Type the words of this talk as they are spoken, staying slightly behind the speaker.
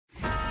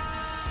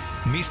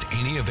Missed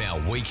any of our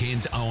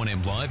weekend's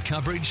O&M Live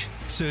coverage?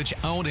 Search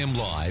O&M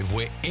Live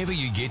wherever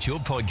you get your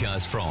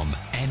podcast from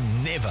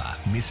and never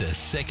miss a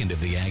second of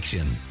the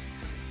action.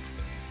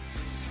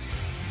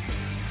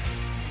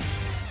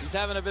 He's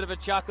having a bit of a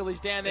chuckle. He's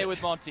down there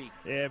with Monty.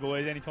 Yeah,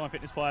 boys, Anytime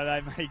Fitness player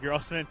today, mate.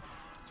 Grossman.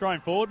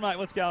 Throwing forward, mate.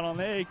 What's going on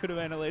there? He could have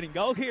been a leading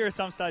goal here at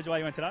some stage while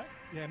you went today.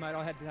 Yeah, mate,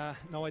 I had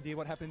no idea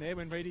what happened there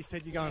when Reid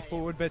said you're going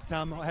forward, but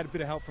I had a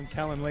bit of help from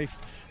Callan Leaf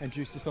and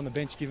Juice just on the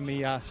bench giving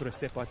me sort of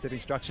step-by-step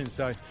instructions,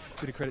 so a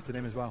bit of credit to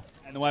them as well.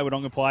 And the way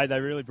Wodonga played, they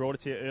really brought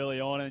it to you early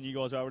on, and you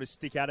guys were able to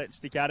stick at it,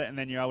 and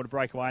then you're able to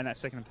break away in that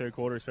second and third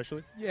quarter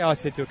especially. Yeah, I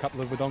said to a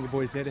couple of Wodonga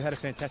boys there, they had a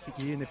fantastic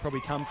year, and they've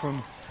probably come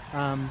from,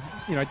 down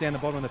the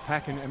bottom of the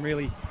pack and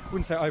really,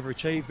 wouldn't say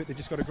overachieved, but they've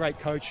just got a great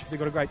coach, they've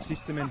got a great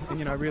system,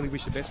 and really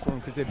wish the best for them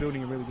because they're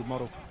building a really good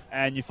model.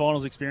 And your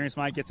finals experience,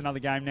 mate, gets another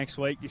game next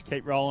week. Just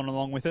keep rolling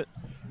along with it.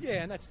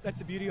 Yeah, and that's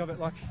the beauty of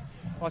it. Like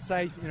I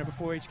say,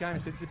 before each game, I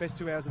said it's the best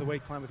 2 hours of the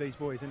week playing with these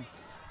boys. And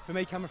for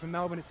me, coming from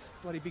Melbourne, it's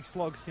a bloody big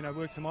slog.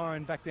 Work tomorrow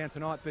and back down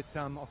tonight. But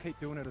I'll keep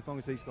doing it as long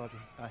as these guys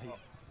are here.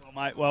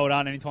 Well, mate, well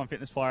done. Anytime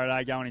Fitness player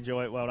today. Go and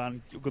enjoy it. Well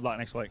done. Good luck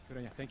next week. Good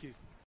on you. Thank you.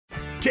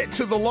 Get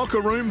to the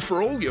locker room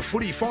for all your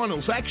footy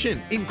finals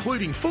action,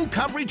 including full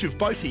coverage of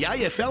both the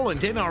AFL and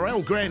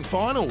NRL grand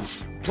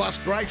finals. Plus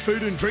great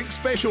food and drink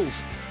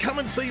specials. Come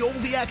and see all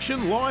the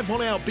action live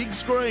on our big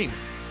screen.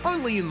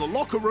 Only in the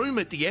locker room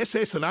at the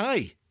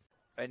SS&A.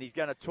 And he's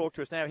going to talk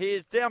to us now.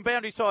 Here's down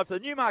boundary side for the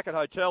Newmarket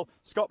Hotel.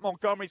 Scott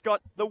Montgomery's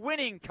got the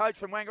winning coach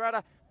from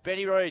Wangaratta,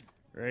 Benny Reid.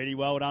 Reedy,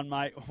 well done,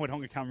 mate.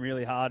 Wodonga come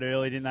really hard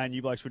early, didn't they? And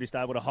you blokes were just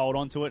able to hold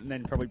on to it and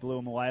then probably blew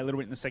them away a little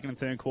bit in the second and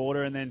third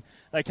quarter. And then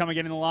they come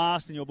again in the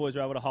last and your boys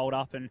were able to hold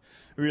up and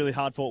a really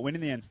hard-fought win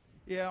in the end.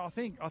 Yeah, I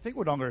think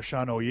Wodonga has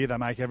shown all year they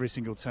make every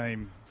single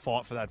team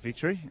fight for that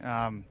victory.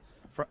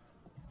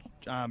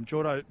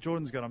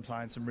 Jordan's got them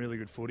playing some really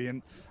good footy,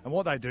 and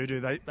what they do,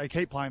 they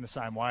keep playing the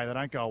same way. They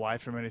don't go away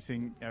from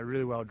anything.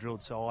 Really well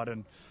drilled side,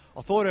 and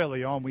I thought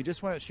early on we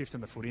just weren't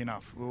shifting the footy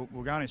enough.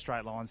 We're going in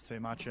straight lines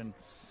too much, and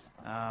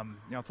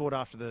I thought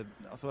after the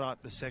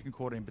second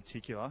quarter in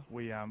particular,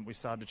 we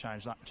started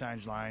to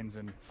change lanes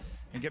and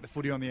get the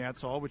footy on the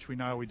outside, which we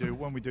know we do.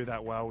 When we do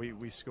that well,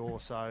 we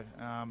score. So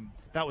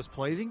that was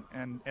pleasing,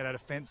 and our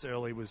defence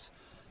early was.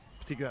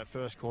 Particularly that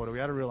first quarter, we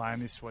had a real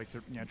aim this week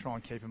to try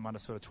and keep them under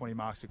sort of 20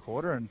 marks a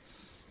quarter, and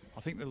I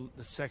think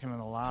the second and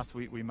the last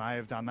we may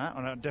have done that.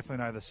 I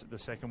definitely know the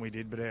second we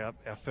did, but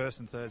our first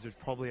and thirds was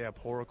probably our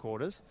poorer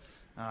quarters.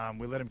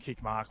 We let them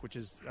kick mark,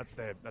 that's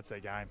their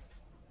game.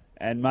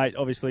 And mate,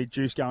 obviously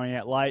Juice going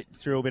out late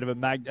threw a bit of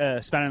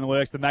a spanner in the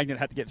works. The magnet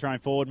had to get thrown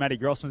forward. Matty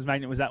Grossman's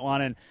magnet was that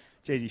one, and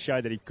geez, he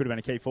showed that he could have been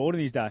a key forward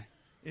in his day.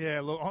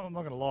 Yeah, look, I'm not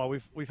going to lie.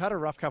 We've had a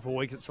rough couple of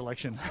weeks at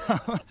selection.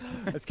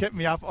 It's kept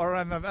me up. I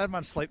haven't had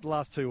much sleep the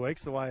last 2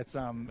 weeks. The way it's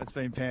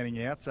been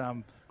panning out.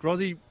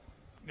 Grozzy,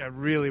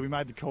 really, we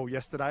made the call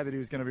yesterday that he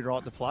was going to be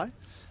right to play,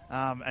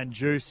 and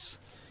Juice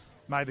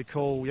made the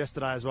call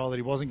yesterday as well that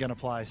he wasn't going to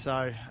play.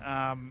 So,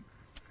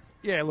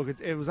 yeah, look,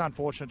 it was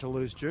unfortunate to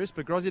lose Juice,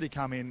 but Grozzy to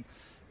come in,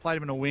 played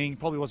him in a wing,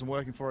 probably wasn't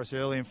working for us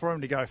early, and for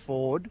him to go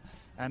forward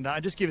and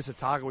just give us a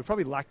target. We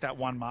probably lacked that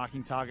one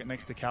marking target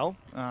next to Cal.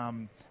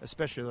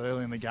 Especially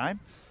early in the game.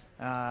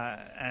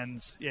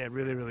 And, yeah,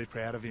 really, really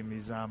proud of him.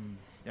 He's one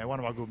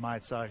of my good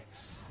mates, so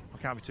I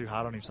can't be too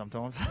hard on him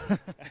sometimes.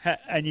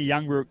 And your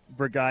young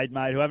brigade,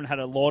 mate, who haven't had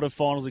a lot of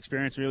finals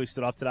experience, really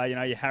stood up today.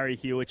 Your Harry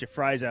Hewitt, your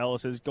Fraser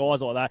Ellis's,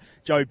 guys like that.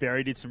 Joe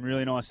Berry did some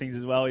really nice things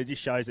as well. It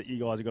just shows that you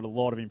guys have got a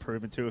lot of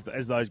improvement too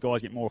as those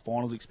guys get more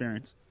finals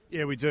experience.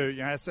 Yeah, we do.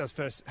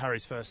 That's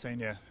Harry's first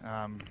senior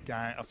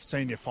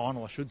senior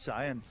final, I should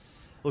say, and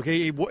look,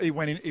 he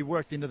went in. He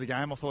worked into the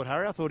game. I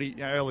thought he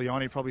early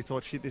on he probably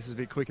thought, shit, this is a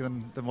bit quicker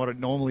than what it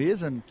normally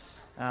is, and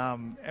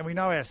we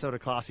know how sort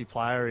of classy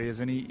player he is,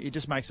 and he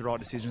just makes the right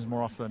decisions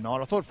more often than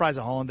not. I thought Fraser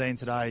Hollandine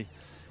today,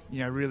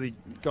 really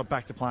got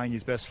back to playing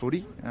his best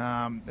footy.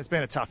 It's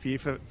been a tough year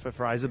for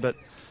Fraser, but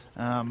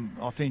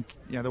I think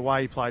the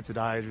way he played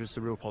today is just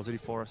a real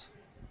positive for us.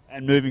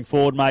 And moving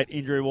forward, mate,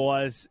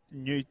 injury-wise,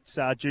 Newt's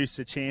Juice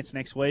a chance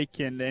next week,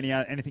 and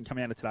anything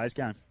coming out of today's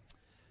game?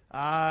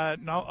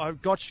 No,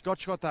 Gotch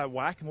got that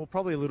whack, and we're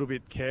probably a little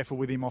bit careful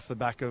with him off the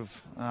back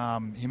of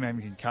him having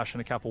a concussion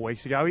a couple of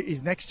weeks ago.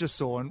 His neck's just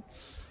sore, and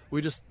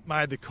we just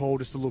made the call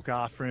just to look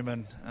after him,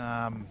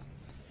 and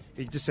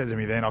he just said to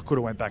me then, I could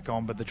have went back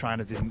on, but the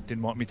trainers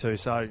didn't want me to.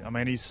 So, I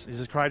mean, he's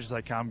as courageous as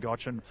they come,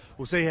 Gotch, and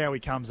we'll see how he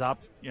comes up.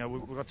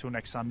 We've got till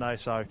next Sunday,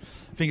 so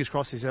fingers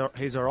crossed he's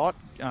all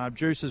right.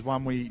 Juice is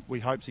one we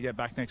hope to get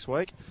back next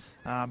week.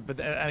 And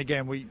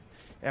again,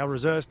 our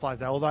reserves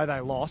played, although they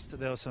lost,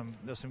 there were some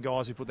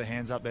guys who put their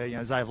hands up there.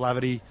 Zave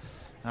Laverty,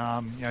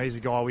 he's a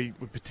guy we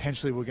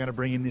potentially were going to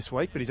bring in this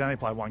week, but he's only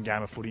played one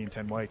game of footy in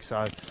 10 weeks.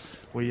 So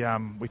we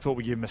thought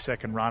we'd give him a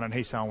second run, and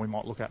he's someone we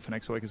might look at for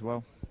next week as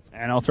well.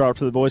 And I'll throw it up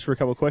to the boys for a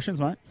couple of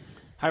questions, mate.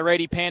 Hey,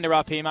 Reedy, Panda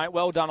up here, mate.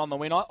 Well done on the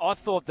win. I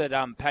thought that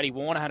Paddy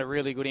Warner had a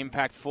really good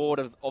impact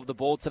forward of the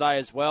ball today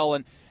as well,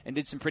 and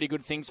did some pretty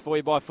good things for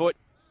you by foot.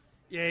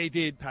 Yeah, he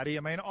did, Paddy. I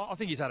mean, I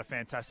think he's had a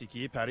fantastic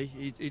year, Paddy.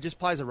 He just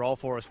plays a role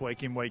for us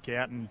week in, week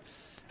out, and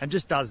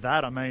just does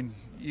that. I mean,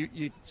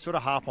 you sort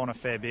of harp on a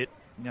fair bit,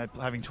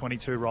 having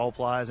 22 role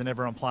players and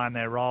everyone playing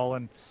their role,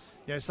 and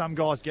some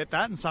guys get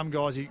that, and some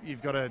guys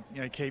you've got to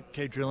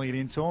keep drilling it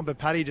into them. But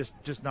Paddy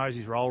just knows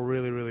his role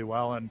really, really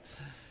well, and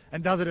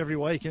does it every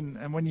week.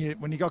 And when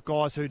you got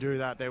guys who do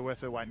that, they're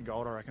worth their weight in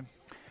gold, I reckon.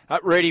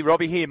 Reedy,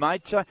 Robbie here,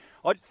 mate.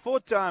 I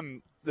thought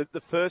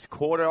the first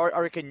quarter, I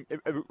reckon,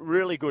 a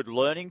really good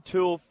learning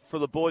tool for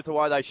the boys. The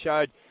way they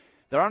showed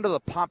they're under the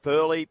pump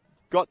early,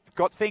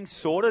 got things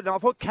sorted. And I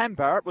thought Cam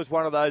Barrett was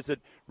one of those that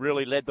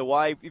really led the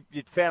way.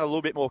 You found a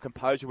little bit more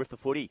composure with the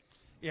footy.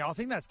 Yeah, I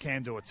think that's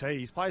Cam to a T.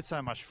 He's played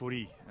so much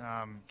footy,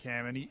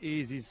 Cam, and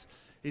he's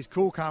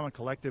cool, calm and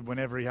collected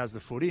whenever he has the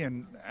footy.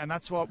 And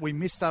that's what we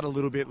missed that a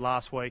little bit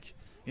last week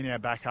in our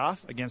back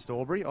half against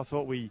Albury. I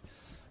thought we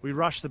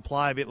rushed the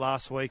play a bit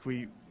last week.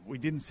 We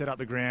didn't set up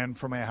the ground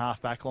from our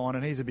half back line,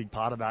 and he's a big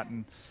part of that.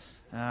 And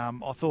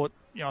I thought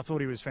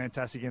he was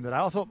fantastic in today.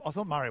 I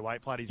thought Murray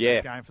Waite played his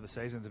best game for the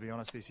season, to be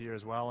honest, this year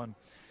as well. And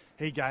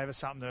he gave us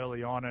something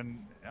early on.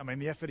 And I mean,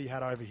 the effort he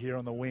had over here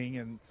on the wing,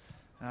 and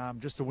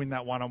just to win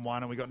that 1-on-1,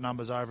 and we got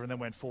numbers over, and then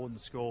went forward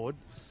and scored.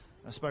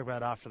 I spoke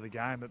about it after the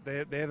game, but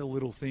they're the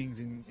little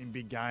things in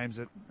big games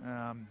that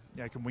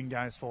can win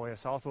games for you.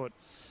 So I thought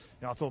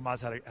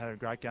Muzz had a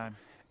great game.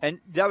 And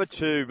the other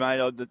two,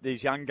 mate,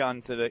 these young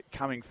guns that are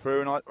coming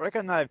through, and I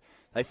reckon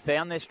they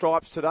found their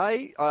stripes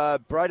today.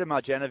 Braden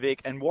Marjanovic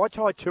and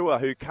Waitai Tua,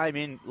 who came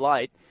in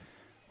late.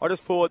 I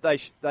just thought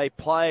they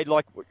played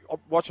like I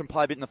watched them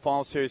play a bit in the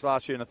final series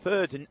last year in the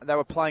thirds, and they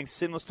were playing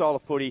similar style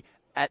of footy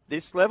at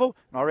this level.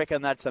 And I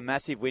reckon that's a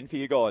massive win for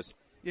you guys.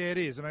 Yeah, it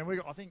is. I mean,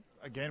 I think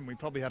again we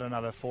probably had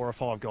another 4 or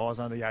 5 guys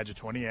under the age of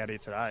 20 out here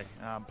today.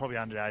 Probably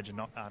under the age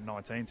of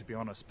 19, to be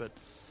honest, but.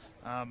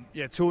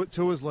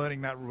 Tua's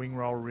learning that wing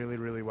role really,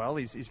 really well.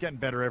 He's getting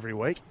better every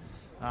week,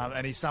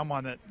 and he's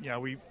someone that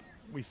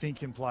we think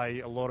can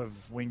play a lot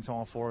of wing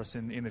time for us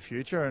in the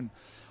future. And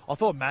I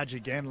thought Madge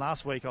again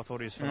last week. I thought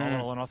he was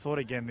phenomenal, and I thought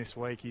again this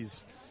week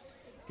he's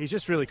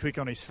just really quick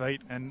on his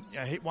feet. And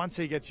once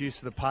he gets used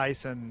to the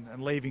pace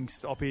and leaving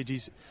stoppage,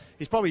 he's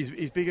probably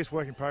his biggest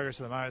work in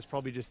progress at the moment is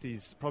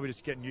probably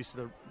just getting used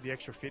to the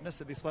extra fitness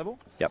at this level.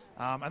 Yep.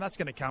 And that's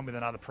going to come with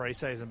another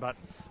pre-season. But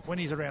when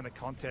he's around the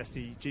contest,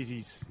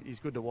 he's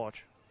good to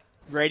watch.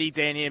 Reedy,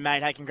 Dan here,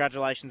 mate. Hey,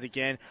 congratulations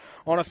again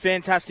on a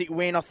fantastic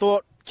win. I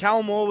thought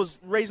Cal Moore was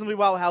reasonably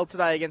well held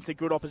today against a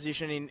good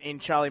opposition in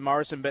Charlie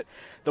Morrison, but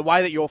the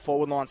way that your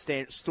forward line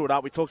stood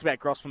up, we talked about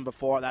Grossman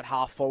before at that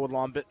half forward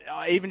line, but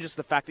even just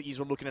the fact that you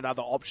were looking at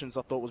other options,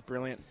 I thought was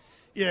brilliant.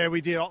 Yeah,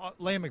 we did.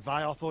 Liam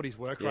McVeigh, I thought his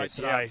work rate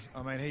today.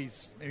 I mean,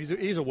 he's a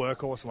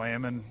workhorse,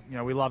 Liam, and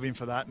we love him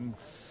for that. And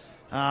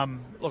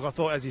look, I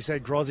thought, as you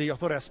said, Grozzy, I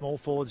thought our small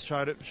forwards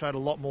showed a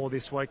lot more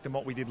this week than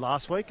what we did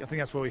last week. I think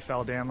that's where we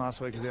fell down last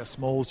week, because our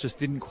smalls just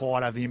didn't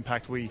quite have the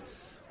impact we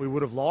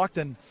would have liked.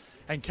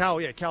 And Cal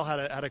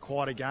had a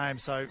quieter game.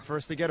 So for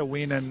us to get a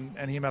win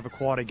and him have a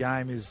quieter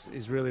game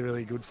is really,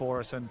 really good for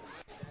us. And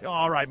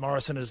I rate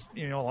Morrison as,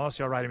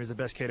 honestly, I rate him as the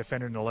best key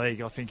defender in the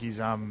league. I think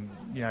he's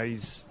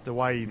he's the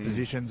way he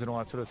positions and all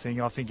that sort of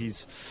thing. I think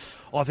he's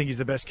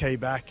the best key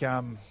back.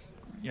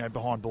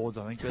 Behind boards,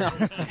 I think. I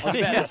was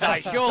about to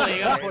say, surely you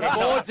got to put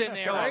boards in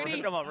there,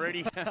 Reedy. Come on,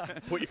 Reedy.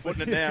 Put your foot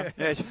in it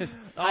now.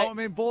 I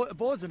mean,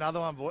 boards another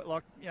one.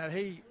 Like,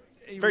 he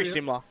very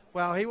similar.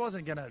 Well, he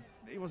wasn't.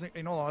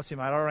 In all honesty,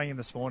 mate, I rang him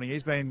this morning.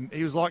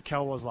 He was like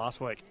Cal was last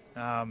week.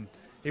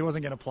 He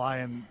wasn't going to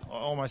play, and I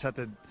almost had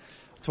to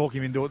talk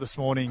him into it this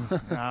morning,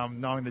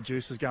 knowing the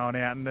juice was going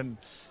out. And then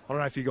I don't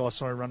know if you guys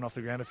saw him run off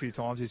the ground a few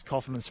times. He's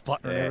coughing and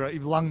spluttering.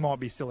 His lung might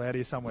be still out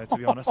here somewhere, to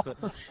be honest. But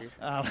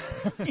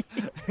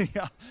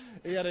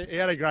he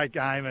had a great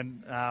game,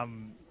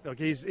 and look,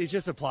 he's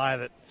just a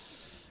player that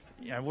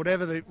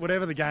whatever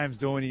the game's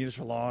doing, you just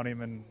rely on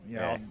him, and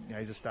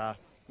he's a star.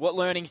 What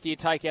learnings do you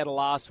take out of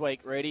last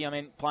week, Reedy? I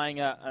mean,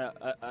 playing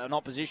an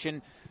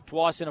opposition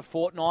twice in a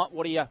fortnight.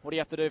 What do you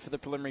have to do for the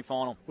preliminary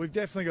final? We've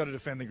definitely got to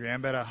defend the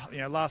ground better.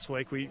 Last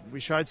week we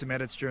showed some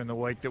edits during the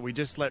week that we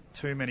just let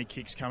too many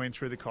kicks come in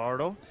through the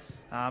corridor.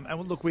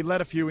 And look, we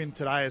let a few in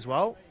today as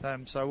well.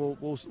 So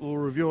we'll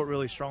review it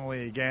really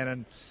strongly again,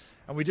 and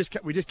we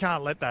just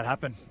can't let that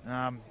happen.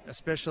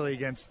 Especially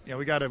against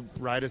we go to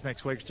Raiders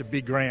next week. It's a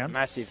big ground,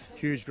 massive,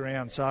 huge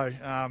ground. So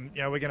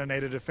we're going to need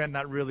to defend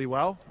that really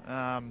well.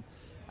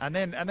 And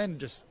then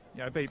just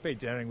be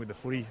daring with the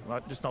footy,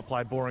 like just not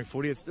play boring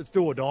footy. It's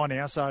do or die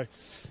now. So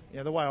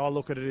the way I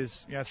look at it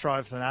is throw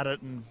everything at it,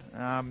 and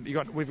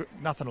we've got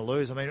nothing to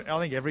lose. I mean, I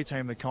think every team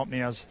in the comp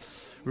now's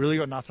really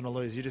got nothing to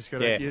lose. You just got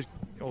to.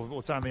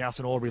 It's only us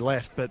and Albury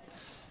left, but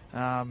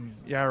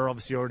we're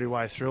obviously already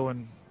way through,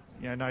 and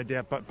no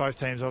doubt. But both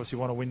teams obviously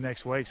want to win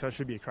next week, so it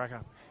should be a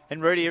cracker.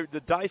 And Reedy,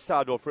 the day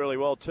started off really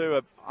well too.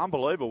 An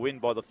unbelievable win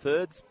by the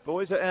thirds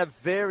boys, and a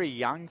very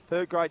young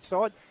third grade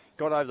side.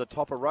 Got over the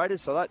top of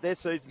Raiders, so their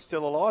season's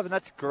still alive, and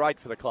that's great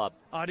for the club.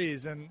 It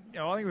is, and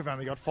I think we've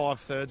only got 5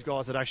 thirds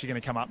guys that are actually going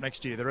to come up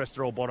next year. The rest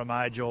are all bottom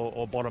age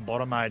or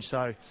bottom age.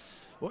 So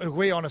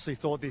we honestly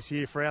thought this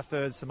year for our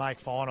thirds to make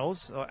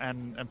finals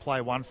and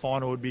play one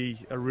final would be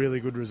a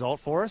really good result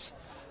for us.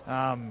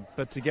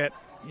 But to get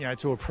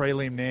to a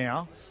prelim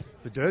now,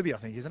 the Derby, I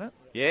think, isn't it?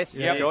 Yes,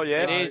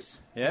 it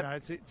is.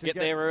 Yep. Get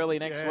there early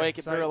next week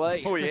at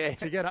Burleigh. Oh yeah.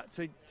 to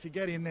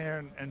get in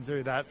there and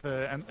do that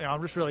and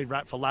I'm just really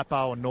wrapped for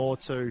Lapo and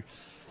North who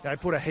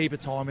put a heap of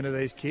time into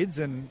these kids,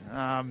 and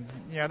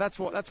that's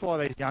why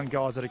these young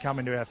guys that are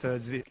coming to our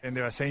thirds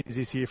into our seniors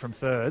this year from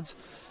thirds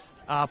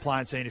are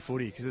playing senior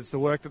footy, because it's the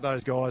work that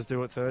those guys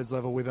do at thirds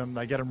level with them.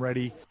 They get them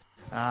ready,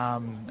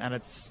 and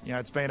it's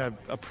been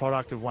a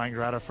product of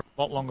Wangaratta for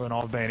a lot longer than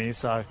I've been here.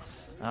 So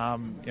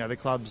the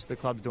club's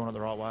doing it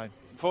the right way.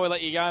 Before we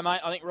let you go, mate,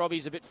 I think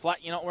Robbie's a bit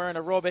flat. You're not wearing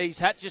a Robbie's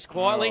hat, just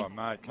quietly. Oh,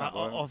 mate, can't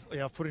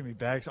I've put it in my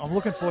bag. So I'm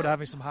looking forward to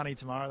having some honey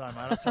tomorrow, though,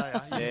 mate. I'll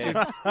tell you.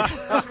 Yeah.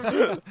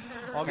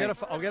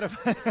 I'll get a.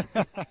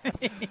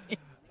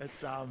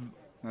 It's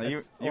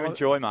you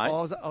enjoy, mate.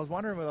 I was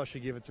wondering whether I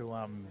should give it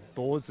to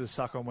Boards to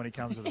suck on when he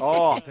comes to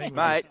the thing.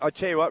 Mate, I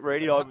tell you what,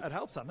 Reid, it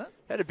helps, doesn't it?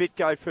 Had a bit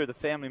go through the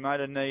family,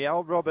 mate, and the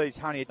old Robbie's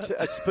honey,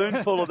 a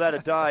spoonful of that a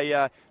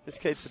day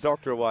just keeps the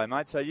doctor away,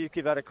 mate. So you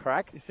give that a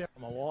crack. You sound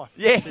like my wife.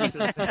 Yeah.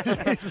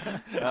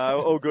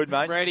 All good,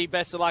 mate. Reid,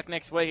 best of luck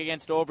next week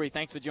against Albury.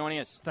 Thanks for joining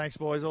us. Thanks,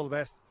 boys. All the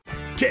best.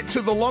 Get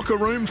to the locker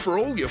room for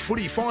all your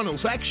footy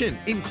finals action,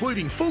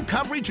 including full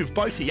coverage of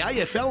both the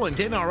AFL and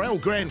NRL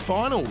grand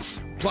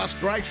finals. Plus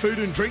great food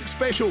and drink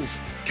specials.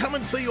 Come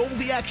and see all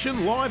the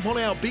action live on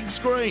our big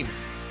screen.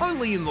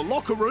 Only in the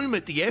locker room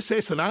at the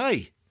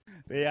SS&A.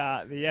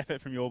 The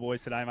effort from your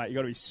boys today, mate, you've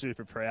got to be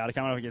super proud.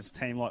 Coming up against a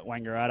team like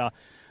Wangaratta,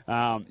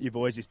 your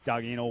boys just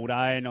dug in all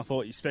day, and I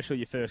thought, especially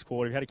your first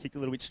quarter, if you had to kick a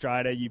little bit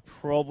straighter, you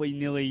probably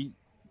nearly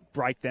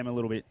break them a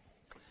little bit.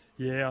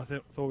 Yeah, I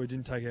thought we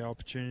didn't take our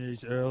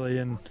opportunities early,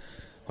 and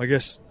I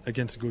guess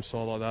against a good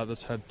side like that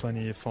that's had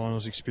plenty of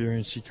finals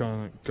experience, you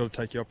kind of got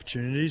to take your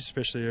opportunities,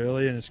 especially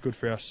early, and it's good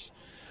for us,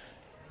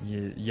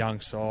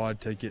 young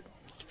side, to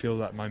feel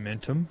that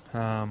momentum.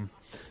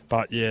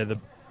 But yeah,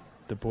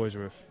 the boys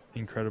were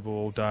incredible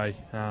all day.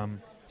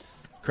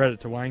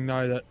 Credit to Wang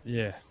though, that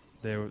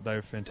they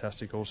were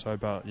fantastic also.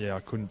 But yeah,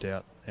 I couldn't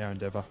doubt our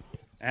endeavour.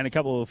 And a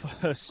couple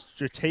of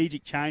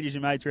strategic changes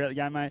you made throughout the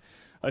game, mate.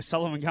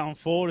 O'Sullivan going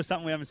forward is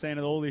something we haven't seen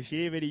at all this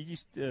year, but he's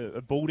just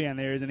a bull down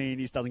there, isn't he? And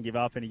he just doesn't give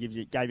up, and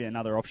he gave you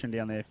another option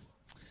down there.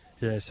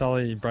 Yeah,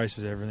 Sully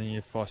embraces everything.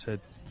 If I said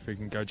if we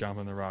can go jump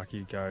in the ruck,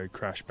 you go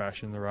crash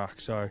bash in the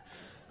ruck. So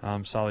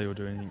Sully will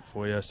do anything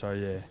for you. So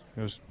yeah,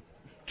 it was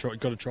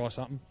got to try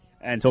something.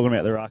 And talking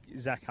about the ruck,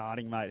 Zach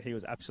Harding, mate, he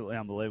was absolutely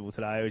unbelievable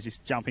today. He was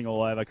just jumping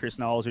all over Chris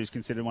Knowles, who's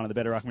considered one of the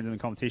better ruckmen in the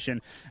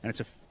competition, and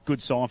it's a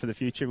good sign for the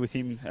future with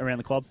him around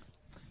the club.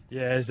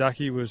 Yeah,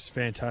 Zachy was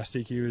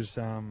fantastic. He was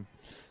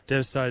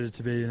devastated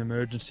to be an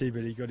emergency,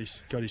 but he got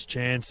his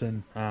chance,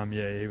 and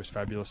he was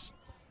fabulous.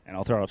 And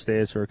I'll throw it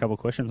upstairs for a couple of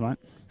questions, mate.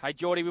 Hey,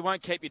 Geordie, we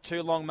won't keep you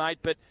too long, mate,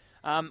 but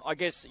I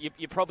guess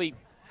you probably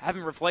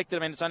haven't reflected. I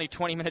mean, it's only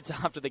 20 minutes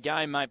after the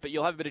game, mate, but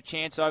you'll have a bit of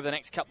chance over the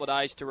next couple of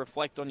days to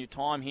reflect on your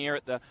time here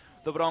at the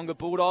Wodonga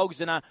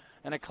Bulldogs and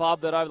a club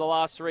that over the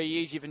last 3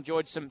 years you've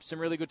enjoyed some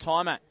really good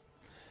time at.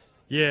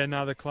 Yeah,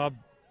 no, the club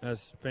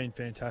has been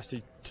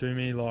fantastic to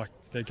me. Like,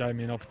 they gave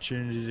me an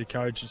opportunity to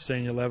coach at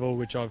senior level,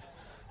 which I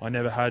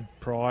never had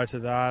prior to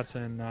that,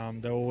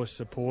 and they were always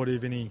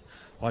supportive. Any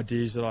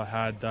ideas that I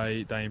had,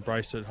 they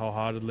embraced it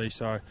wholeheartedly.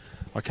 So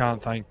I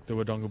can't thank the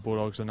Wodonga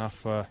Bulldogs enough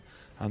for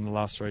the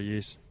last 3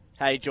 years.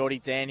 Hey, Geordie,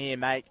 Dan here,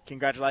 mate.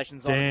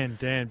 Congratulations on...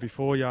 Dan,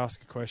 before you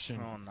ask a question.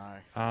 Oh,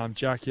 no.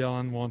 Jack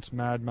Yellen wants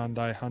Mad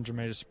Monday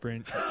 100-metre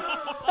sprint.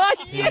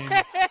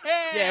 Yes!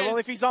 Yeah, well,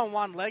 if he's on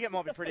one leg, it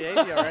might be pretty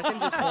easy, I reckon,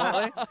 just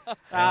quietly.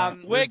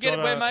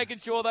 We're making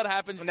sure that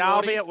happens, No,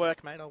 I'll be at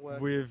work, mate. I'll work.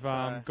 We've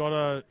got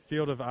a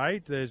field of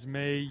 8. There's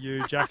me,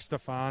 you, Jack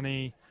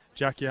Stefani,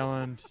 Jack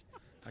Yellen.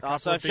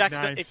 So if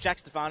Jack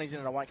Stefani's in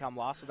it, I won't come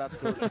last, so that's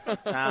good.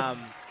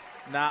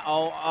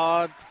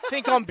 I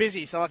think I'm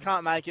busy, so I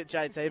can't make it,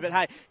 JT. But,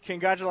 hey,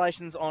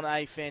 congratulations on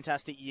a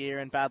fantastic year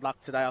and bad luck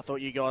today. I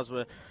thought you guys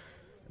were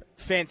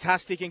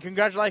fantastic, and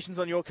congratulations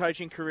on your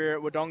coaching career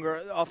at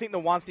Wodonga. I think the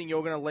one thing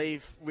you're going to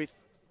leave with,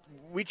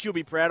 which you'll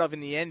be proud of in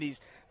the end,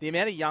 is the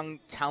amount of young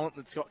talent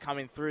that's got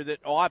coming through that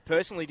I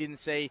personally didn't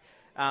see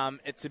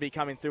it to be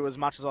coming through as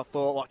much as I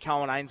thought. Like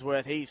Cohen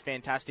Ainsworth, he's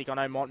fantastic. I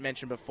know Mont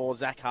mentioned before,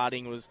 Zach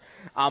Harding was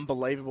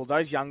unbelievable.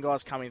 Those young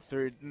guys coming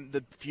through,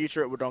 the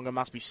future at Wodonga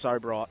must be so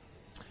bright.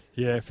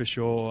 Yeah, for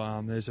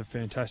sure. There's a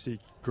fantastic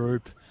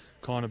group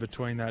kind of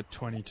between that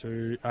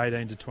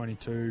 18 to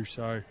 22.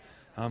 So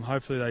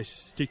hopefully they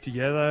stick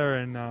together,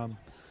 and I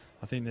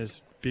think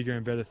there's bigger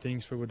and better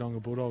things for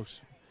Wodonga Bulldogs.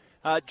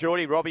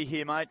 Geordie, Robbie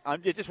here, mate. I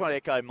just want to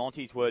echo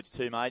Monty's words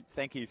too, mate.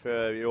 Thank you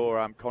for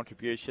your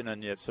contribution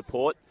and your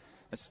support.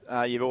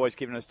 You've always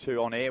given us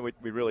two on air. We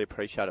really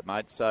appreciate it,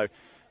 mate. So,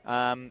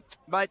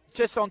 mate,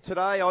 just on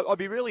today, I'd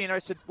be really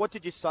interested. What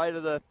did you say to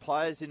the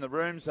players in the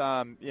rooms?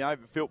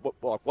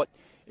 What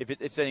if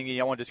it's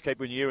anything I want to just keep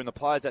with you and the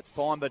players, that's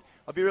fine. But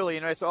I'd be really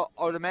interested.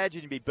 I would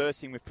imagine you'd be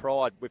bursting with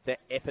pride with their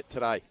effort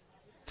today.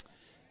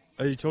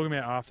 Are you talking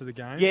about after the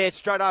game? Yeah,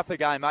 straight after the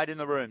game, mate, in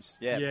the rooms.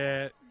 Yeah.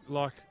 Yeah,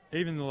 like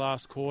even the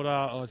last quarter,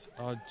 I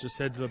just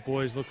said to the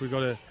boys, look, we've got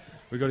to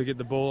we got to get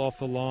the ball off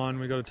the line,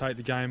 we got to take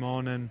the game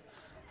on, and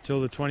till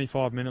the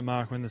 25-minute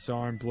mark when the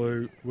siren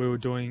blew, we were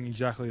doing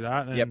exactly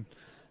that. And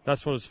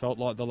that's what it's felt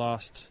like the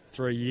last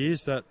 3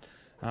 years, that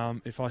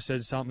if I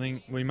said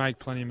something, we make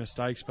plenty of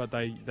mistakes, but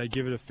they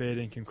give it a fair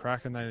dinkum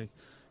crack and they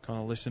kind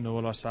of listen to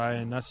what I say.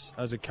 And that's,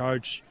 as a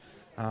coach,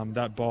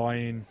 that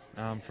buy-in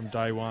from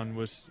day one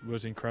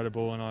was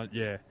incredible, and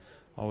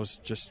I was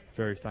just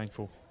very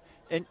thankful.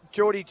 And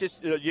Geordie,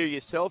 just you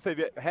yourself,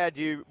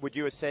 would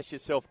you assess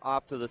yourself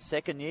after the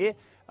second year?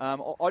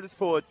 I just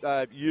thought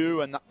you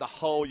and the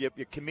whole your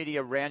committee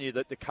around you,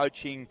 the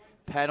coaching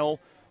panel,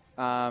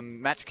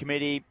 match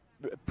committee,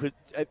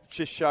 it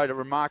just showed a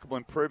remarkable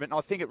improvement. And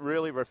I think it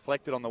really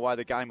reflected on the way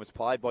the game was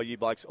played by you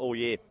blokes all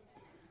year.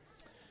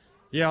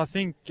 Yeah, I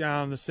think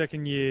the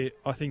second year,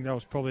 I think that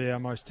was probably our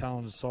most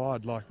talented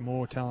side, like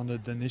more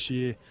talented than this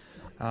year.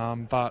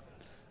 But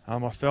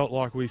I felt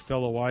like we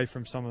fell away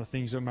from some of the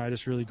things that made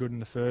us really good in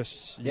the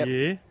first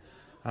year.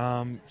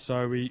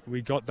 So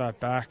we got that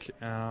back,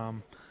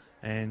 and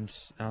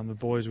the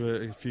boys were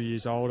a few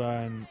years older,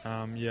 and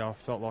I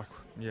felt like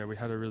we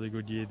had a really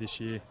good year this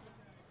year.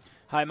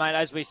 Hey, mate,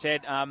 as we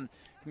said,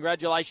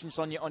 congratulations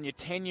on your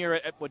tenure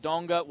at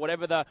Wodonga.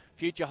 Whatever the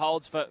future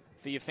holds for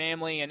your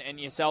family and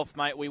yourself,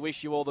 mate, we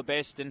wish you all the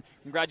best. And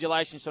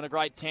congratulations on a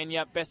great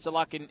tenure. Best of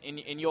luck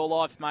in your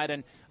life, mate,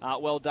 and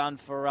well done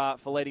for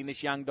leading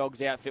this young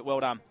Dogs outfit. Well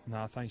done.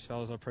 No, thanks,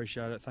 fellas. I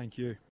appreciate it. Thank you.